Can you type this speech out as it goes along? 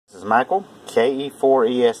This is Michael,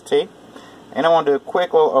 KE4EST, and I want to do a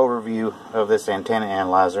quick little overview of this antenna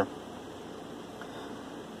analyzer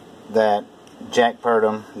that Jack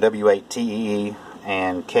Purdum, W8TEE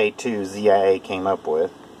and K2 Zia came up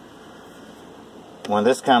with. When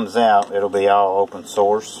this comes out, it'll be all open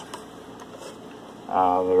source.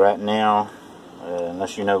 But right now,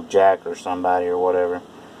 unless you know Jack or somebody or whatever,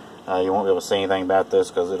 you won't be able to see anything about this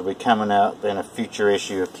because it'll be coming out in a future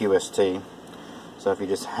issue of QST. So if you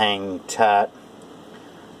just hang tight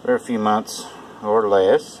for a few months or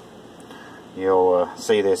less, you'll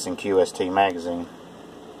see this in QST magazine.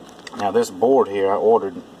 Now this board here I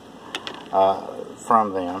ordered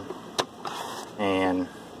from them, and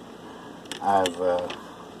I've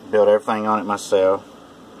built everything on it myself.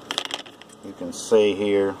 You can see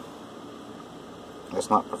here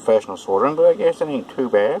it's not professional soldering, but I guess it ain't too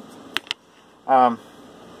bad. I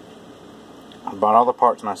bought all the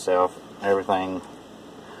parts myself, everything,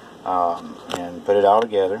 and put it all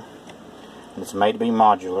together. And it's made to be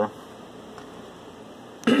modular.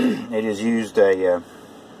 It has used the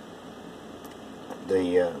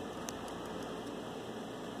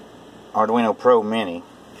Arduino Pro Mini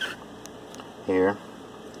here,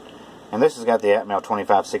 and this has got the ARRL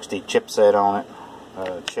 2560 chipset on it.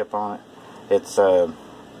 It's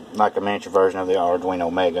like a miniature version of the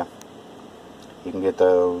Arduino Mega. You can get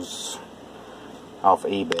those off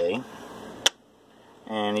eBay,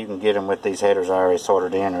 and you can get them with these headers already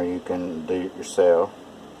soldered in, or you can do it yourself.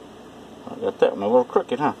 I got that one a little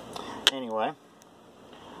crooked, huh? Anyway,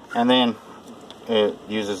 and then it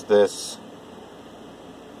uses this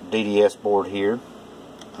DDS board here,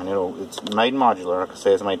 and it's made modular. Like I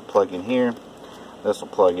said, it's made to plug in here. This will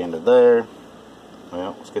plug into there.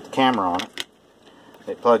 Well, let's get the camera on it.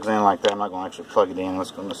 It plugs in like that. I'm not going to actually plug it in. I'm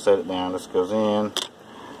just going to set it down. This goes in,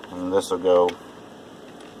 and this will go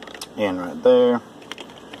in right there.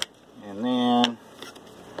 And then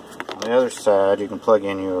on the other side, you can plug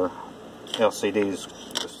in your LCD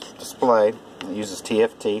display. It uses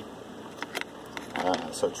TFT,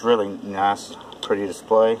 so it's really nice, pretty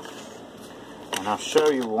display. And I'll show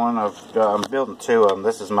you one I'm building two of them.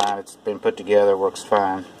 This is mine. It's been put together, works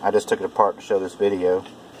fine. I just took it apart to show this video.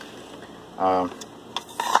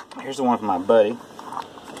 Here's the one from my buddy.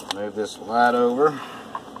 Move this light over.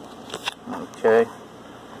 Okay.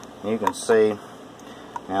 You can see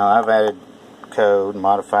now I've added code,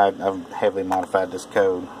 I've heavily modified this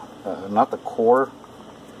code. Not the core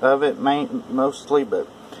of it mostly, but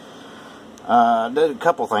I did a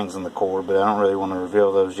couple things in the core, but I don't really want to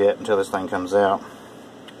reveal those yet until this thing comes out.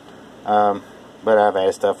 But I've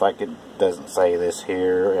added stuff like it doesn't say this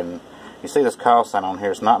here, and you see this call sign on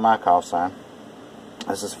here. It's not my call sign.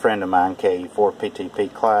 This is a friend of mine,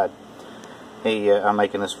 K4PTP Clyde. I'm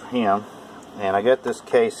making this for him, and I got this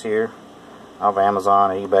case here off Amazon,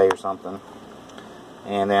 eBay, or something.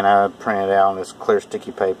 And then I printed out on this clear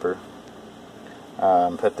sticky paper,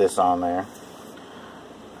 put this on there.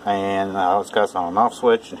 And it's got an on and off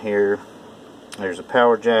switch, and here there's a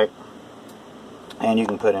power jack, and you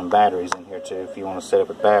can put in batteries in here too if you want to set up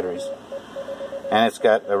with batteries. And it's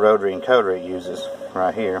got a rotary encoder it uses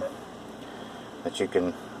right here that you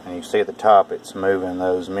can, and you see at the top it's moving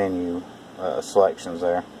those menu selections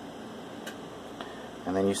there.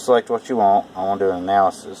 And then you select what you want. I want to do an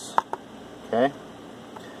analysis. Okay,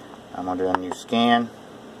 I'm going to do a new scan,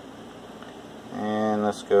 and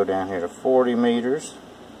let's go down here to 40 meters.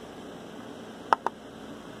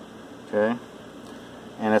 Okay,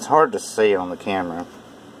 and it's hard to see on the camera,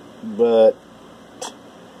 but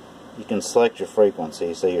you can select your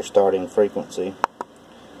frequency, so your starting frequency.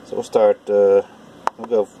 So we'll start, we'll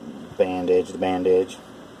go the band edge, and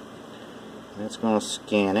it's going to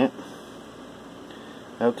scan it.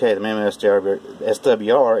 Okay, the minimum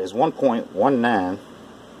SWR is 1.19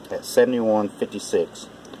 at 7156.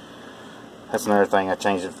 That's another thing I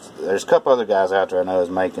changed. There's a couple other guys out there I know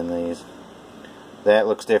is making these. That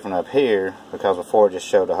looks different up here because before it just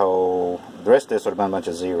showed the rest of this would have been a bunch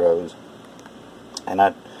of zeros. And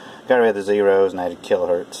I got rid of the zeros and added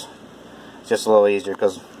kilohertz. It's just a little easier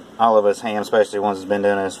because all of us ham, especially ones that's been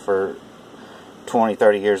doing this for 20,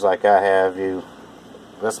 30 years like I have,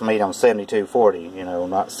 let's meet on 7240, you know,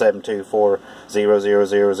 not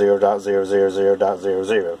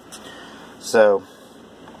 724.0000.000.00. So,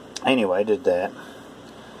 anyway, I did that.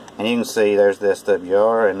 And you can see there's the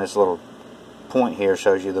SWR, and this little point here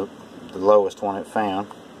shows you the lowest one it found.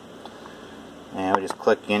 And we just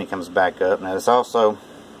click in, it comes back up. Now, this also,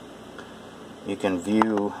 you can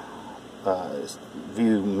view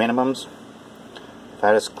minimums. If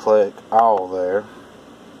I just click all there,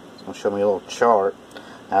 it's going to show me a little chart.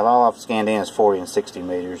 Now all I've scanned in is 40 and 60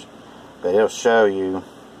 meters, but it'll show you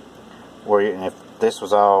where you, and if this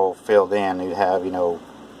was all filled in, you'd have, you know,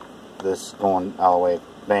 this going all the way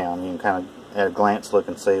down. You can kind of at a glance look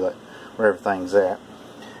and see like where everything's at.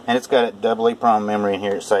 And it's got a double EEPROM memory in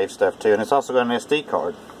here to save stuff too, and it's also got an SD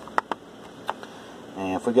card.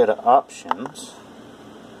 And if we go to options,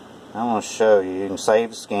 I want to show you. You can save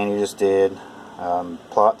the scan you just did,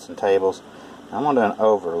 plots and tables. I'm going to do an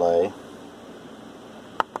overlay,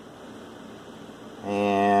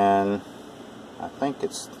 and I think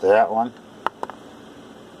it's that one.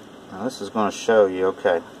 Now this is going to show you.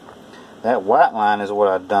 Okay, that white line is what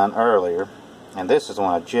I've done earlier, and this is the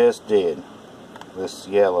one I just did. This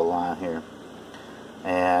yellow line here,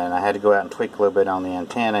 and I had to go out and tweak a little bit on the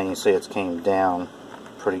antenna, and you see it's came down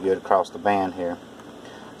pretty good across the band here.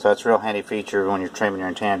 So that's a real handy feature when you're trimming your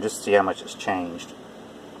antenna, just to see how much it's changed.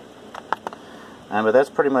 But that's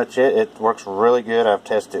pretty much it. It works really good. I've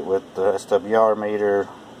tested it with the SWR meter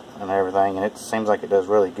and everything, and it seems like it does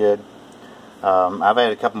really good. I've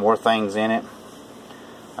added a couple more things in it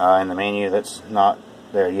in the menu that's not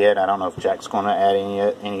there yet. I don't know if Jack's going to add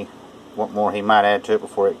any what more he might add to it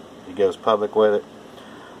before he goes public with it.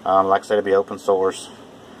 Like I said, it'll be open source,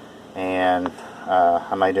 and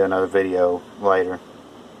I may do another video later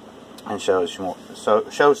and show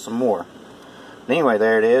some more. But anyway,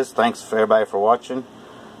 there it is. Thanks for everybody for watching.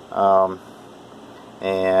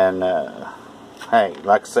 Hey,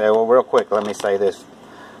 like I said, well, real quick, let me say this: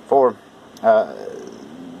 for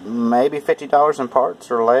maybe $50 in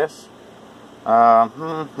parts or less.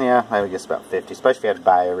 Yeah, maybe just about 50, especially if you had to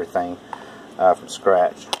buy everything from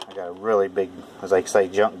scratch. I got a really big, as they say,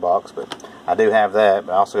 junk box, but I do have that.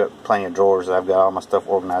 But I also got plenty of drawers that I've got all my stuff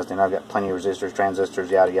organized in. I've got plenty of resistors,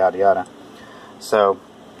 transistors, yada yada yada. So,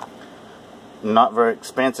 not very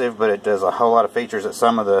expensive, but it does a whole lot of features that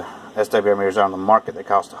some of the SWR meters on the market that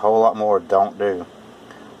cost a whole lot more don't do.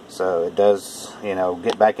 So it does, you know,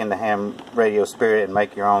 get back into ham radio spirit and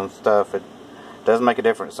make your own stuff. It does make a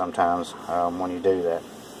difference sometimes when you do that.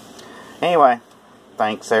 Anyway,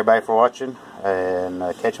 thanks everybody for watching, and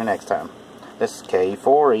catch me next time. This is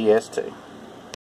K4EST.